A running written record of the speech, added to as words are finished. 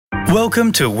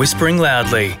Welcome to Whispering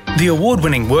Loudly, the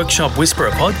award-winning Workshop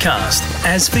Whisperer podcast,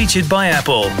 as featured by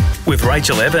Apple, with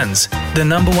Rachel Evans, the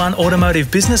 #1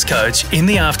 automotive business coach in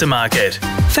the aftermarket.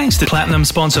 Thanks to Platinum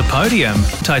sponsor Podium,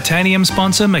 Titanium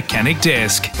sponsor Mechanic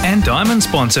Desk, and Diamond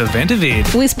sponsor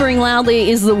Ventavid. Whispering Loudly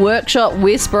is the Workshop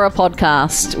Whisperer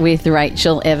podcast with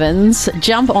Rachel Evans.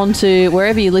 Jump onto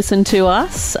wherever you listen to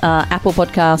us, Apple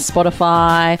Podcasts,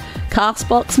 Spotify,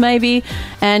 Castbox maybe,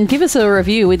 and give us a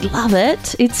review. We'd love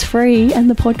it. It's free and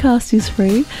the podcast is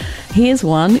free. Here's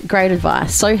one. Great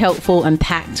advice. So helpful and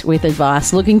packed with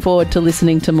advice. Looking forward to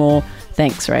listening to more.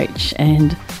 Thanks, Rach.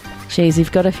 And geez,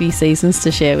 you've got a few seasons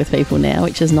to share with people now,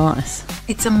 which is nice.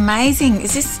 It's amazing.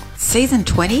 Is this season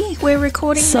 20 we're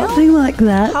recording Something now? like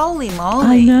that. Holy moly.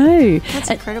 I know. That's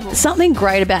incredible. Something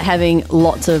great about having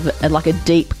lots of, like a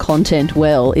deep content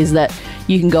well, is that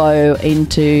you can go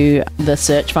into the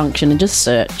search function and just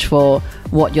search for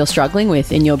what you're struggling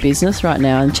with in your business right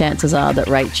now, and chances are that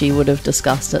Rachie would have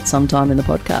discussed it sometime in the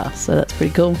podcast, so that's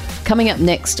pretty cool. Coming up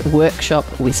next, Workshop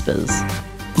Whispers.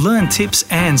 Learn tips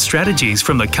and strategies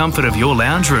from the comfort of your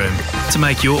lounge room to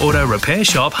make your auto repair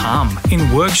shop hum in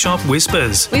Workshop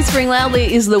Whispers. Whispering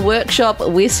Loudly is the Workshop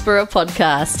Whisperer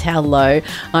podcast. Hello,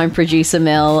 I'm producer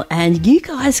Mel, and you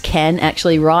guys can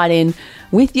actually write in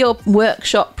with your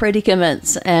workshop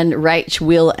predicaments and Rach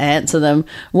will answer them.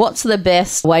 What's the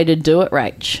best way to do it,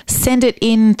 Rach? Send it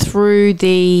in through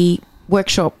the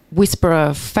Workshop Whisperer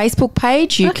Facebook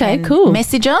page. You can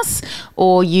message us,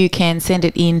 or you can send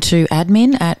it in to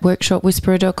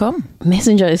admin@workshopwhisperer.com.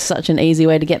 Messenger is such an easy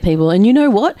way to get people. And you know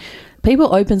what?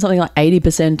 People open something like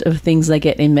 80% of things they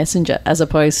get in Messenger as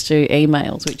opposed to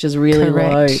emails, which is really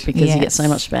low because you get so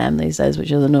much spam these days,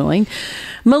 which is annoying.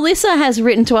 Melissa has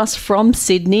written to us from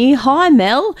Sydney. Hi,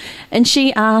 Mel. And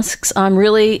she asks, I'm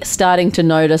really starting to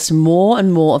notice more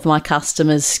and more of my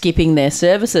customers skipping their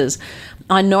services.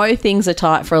 I know things are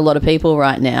tight for a lot of people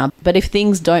right now, but if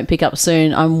things don't pick up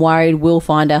soon, I'm worried we'll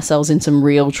find ourselves in some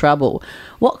real trouble.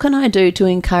 What can I do to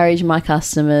encourage my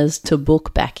customers to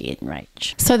book back in,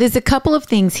 Rach? So there's a couple of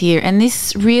things here, and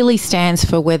this really stands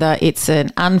for whether it's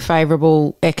an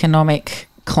unfavourable economic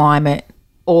climate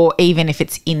or even if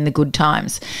it's in the good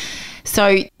times.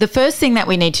 So the first thing that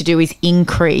we need to do is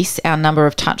increase our number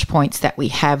of touch points that we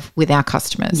have with our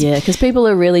customers. Yeah, because people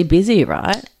are really busy,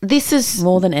 right? This is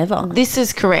more than ever. This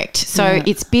is correct. So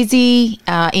it's busy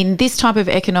in this type of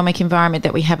economic environment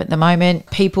that we have at the moment.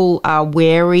 People are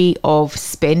wary of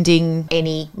spending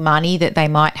any money that they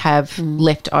might have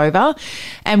left over.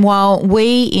 And while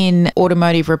we in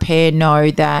automotive repair know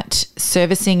that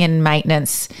servicing and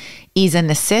maintenance is a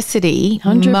necessity,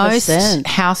 100%. Most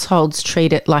households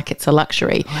treat it like it's a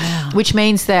luxury, which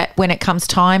means that when it comes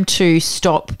time to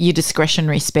stop your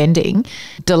discretionary spending,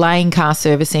 delaying car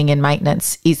servicing and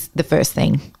maintenance is the first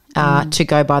thing to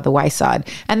go by the wayside.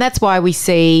 And that's why we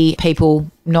see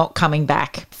people not coming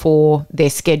back for their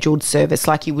scheduled service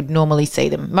like you would normally see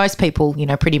them. Most people,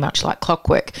 pretty much like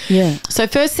clockwork. Yeah. So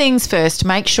first things first,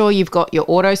 make sure you've got your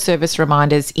auto service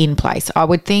reminders in place. I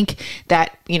would think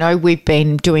that, we've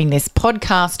been doing this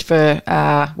podcast for,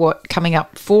 coming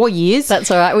up 4 years. That's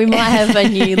all right. We might have a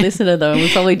new listener though.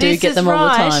 We probably do get them all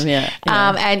the time. Yeah.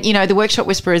 And, the Workshop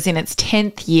Whisperer is in its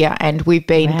 10th year, and we've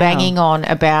been banging on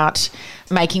about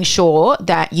making sure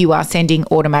that you are sending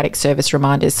automatic service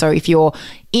reminders. So if you're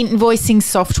invoicing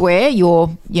software,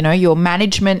 your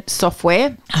management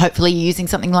software, hopefully you're using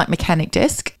something like Mechanic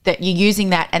Desk, that you're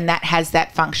using that and that has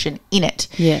that function in it.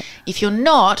 Yeah. If you're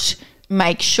not,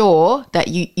 make sure that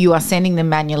you are sending them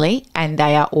manually and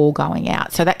they are all going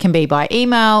out. So that can be by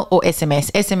email or SMS.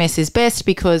 SMS is best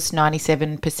because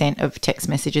 97% of text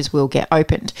messages will get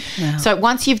opened. Wow. So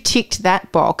once you've ticked that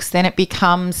box, then it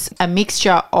becomes a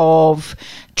mixture of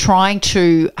trying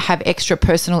to have extra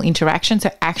personal interaction,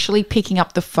 so actually picking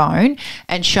up the phone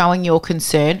and showing your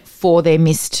concern for their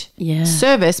missed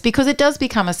service, because it does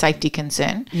become a safety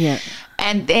concern. Yeah.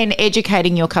 And then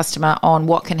educating your customer on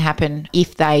what can happen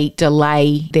if they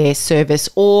delay their service,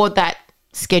 or that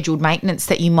scheduled maintenance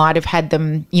that you might have had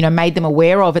them, made them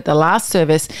aware of at the last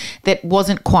service that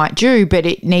wasn't quite due, but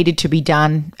it needed to be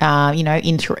done,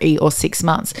 in 3 or 6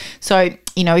 months. So,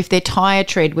 if their tyre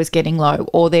tread was getting low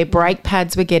or their brake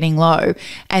pads were getting low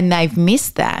and they've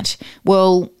missed that,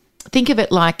 well, think of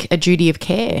it like a duty of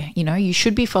care. You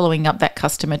should be following up that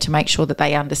customer to make sure that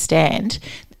they understand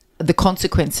the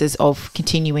consequences of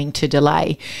continuing to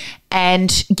delay.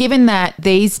 And given that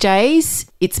these days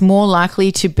it's more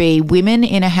likely to be women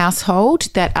in a household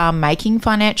that are making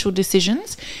financial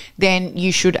decisions, then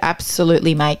you should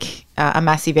absolutely make a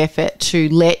massive effort to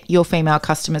let your female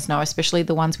customers know, especially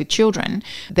the ones with children,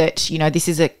 that, this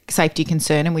is a safety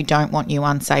concern and we don't want you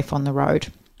unsafe on the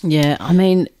road. Yeah, I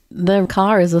mean, the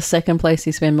car is the second place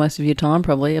you spend most of your time,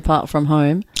 probably, apart from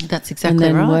home. That's exactly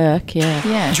and then right. work,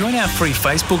 yeah. Join our free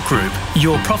Facebook group,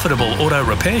 Your Profitable Auto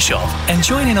Repair Shop, and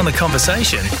join in on the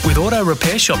conversation with auto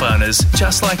repair shop owners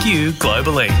just like you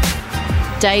globally.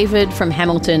 David from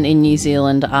Hamilton in New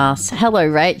Zealand asks, hello,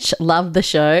 Rach, love the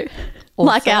show. Awesome.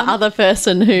 Like our other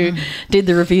person who did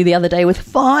the review the other day with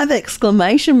 5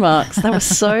 exclamation marks. That was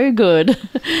so good.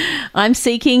 I'm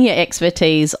seeking your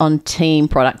expertise on team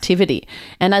productivity,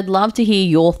 and I'd love to hear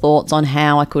your thoughts on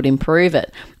how I could improve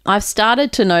it. I've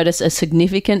started to notice a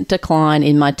significant decline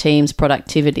in my team's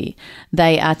productivity.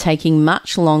 They are taking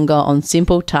much longer on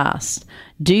simple tasks.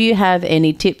 Do you have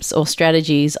any tips or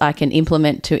strategies I can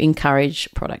implement to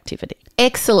encourage productivity?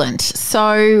 Excellent.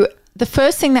 So the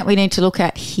first thing that we need to look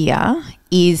at here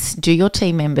is, do your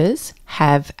team members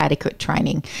have adequate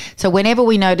training? So whenever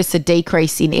we notice a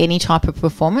decrease in any type of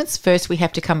performance, first we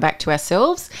have to come back to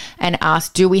ourselves and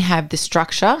ask, do we have the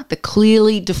structure, the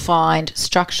clearly defined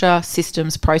structure,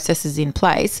 systems, processes in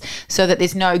place so that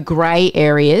there's no grey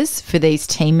areas for these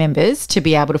team members to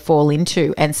be able to fall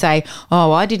into and say,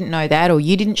 oh, I didn't know that, or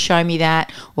you didn't show me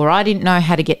that, or I didn't know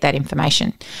how to get that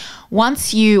information.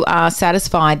 Once you are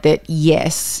satisfied that,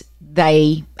 yes,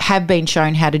 they have been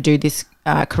shown how to do this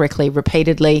correctly,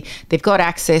 repeatedly, they've got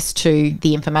access to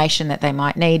the information that they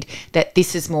might need, that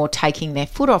this is more taking their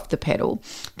foot off the pedal,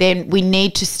 then we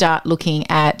need to start looking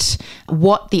at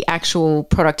what the actual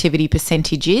productivity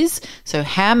percentage is. So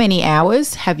how many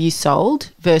hours have you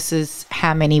sold versus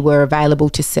how many were available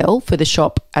to sell for the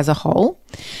shop as a whole?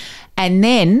 And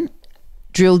then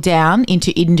drill down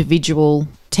into individual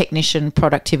technician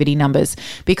productivity numbers,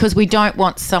 because we don't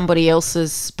want somebody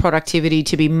else's productivity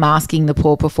to be masking the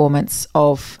poor performance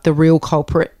of the real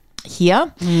culprit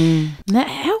here. Now,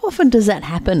 how often does that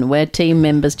happen where team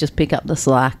members just pick up the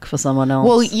slack for someone else?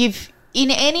 Well, in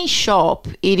any shop,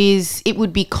 it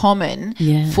would be common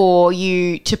for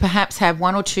you to perhaps have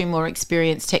 1 or 2 more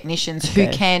experienced technicians who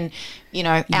can,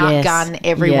 outgun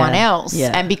everyone else.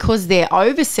 Yeah. And because they're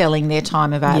overselling their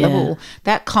time available,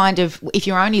 that kind of, if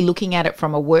you're only looking at it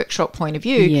from a workshop point of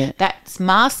view, that's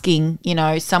masking,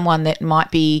 someone that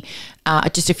might be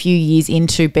just a few years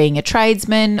into being a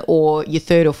tradesman or your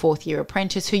 3rd or 4th year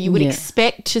apprentice who you would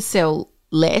expect to sell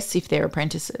less if they're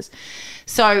apprentices.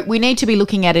 So we need to be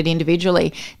looking at it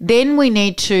individually. Then we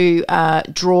need to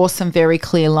draw some very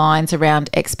clear lines around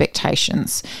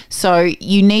expectations. So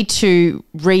you need to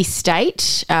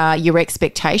restate your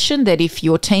expectation that if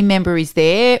your team member is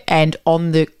there and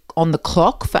on the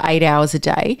clock for 8 hours a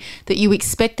day, that you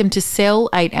expect them to sell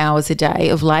 8 hours a day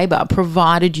of labour,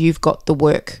 provided you've got the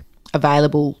work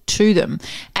available to them,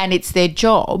 and it's their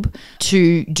job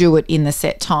to do it in the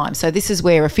set time. So this is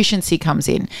where efficiency comes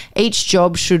in. Each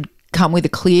job should come with a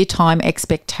clear time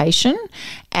expectation,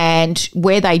 and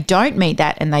where they don't meet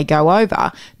that and they go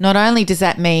over, not only does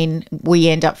that mean we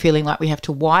end up feeling like we have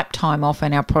to wipe time off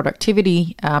and our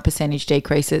productivity percentage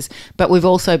decreases, but we've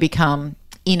also become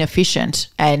inefficient,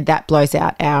 and that blows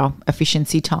out our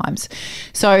efficiency times.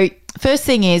 So first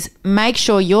thing is, make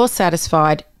sure you're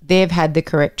satisfied they've had the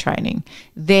correct training.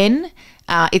 Then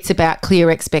it's about clear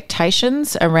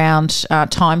expectations around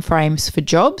timeframes for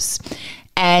jobs,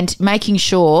 and making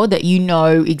sure that you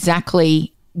know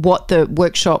exactly what the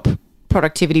workshop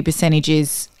productivity percentage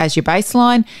is as your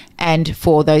baseline and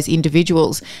for those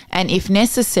individuals. And if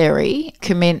necessary,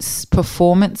 commence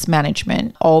performance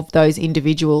management of those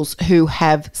individuals who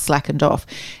have slackened off.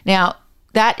 Now,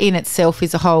 that in itself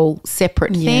is a whole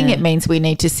separate thing. It means we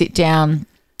need to sit down,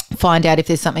 find out if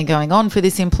there's something going on for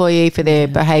this employee, for their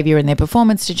behaviour and their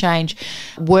performance to change,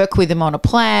 work with them on a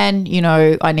plan.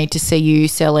 I need to see you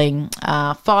selling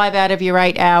 5 out of your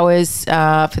 8 hours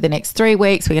for the next 3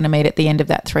 weeks. We're going to meet at the end of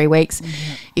that 3 weeks.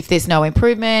 If there's no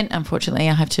improvement, unfortunately,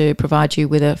 I have to provide you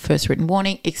with a first written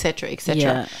warning, etc.,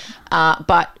 etc.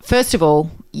 But first of all,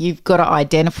 you've got to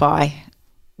identify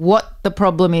what the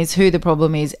problem is, who the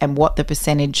problem is, and what the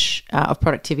percentage of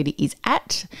productivity is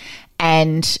at,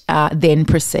 and then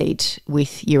proceed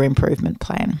with your improvement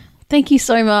plan. Thank you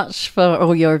so much for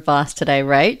all your advice today,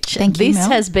 Rach. Thank you, This Mel.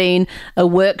 has been a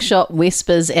Workshop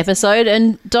Whispers episode,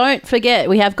 and don't forget,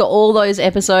 we have got all those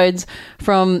episodes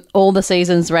from all the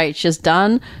seasons Rach has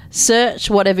done. Search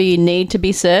whatever you need to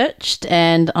be searched,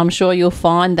 and I'm sure you'll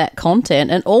find that content.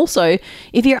 And also,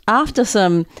 if you're after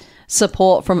some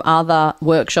support from other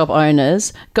workshop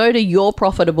owners, go to Your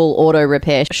Profitable Auto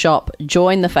Repair Shop,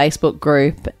 join the Facebook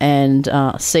group, and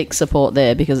seek support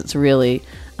there, because it's really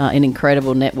an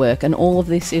incredible network, and all of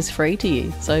this is free to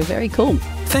you. So very cool.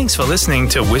 Thanks for listening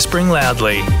to Whispering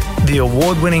Loudly, the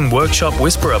award-winning Workshop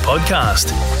Whisperer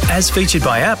podcast, as featured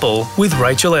by Apple with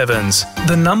Rachel Evans,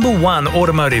 the #1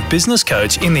 automotive business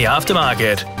coach in the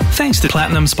aftermarket. Thanks to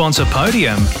Platinum sponsor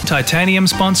Podium, Titanium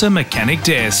sponsor Mechanic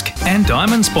Desk, and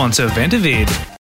Diamond sponsor Ventavid.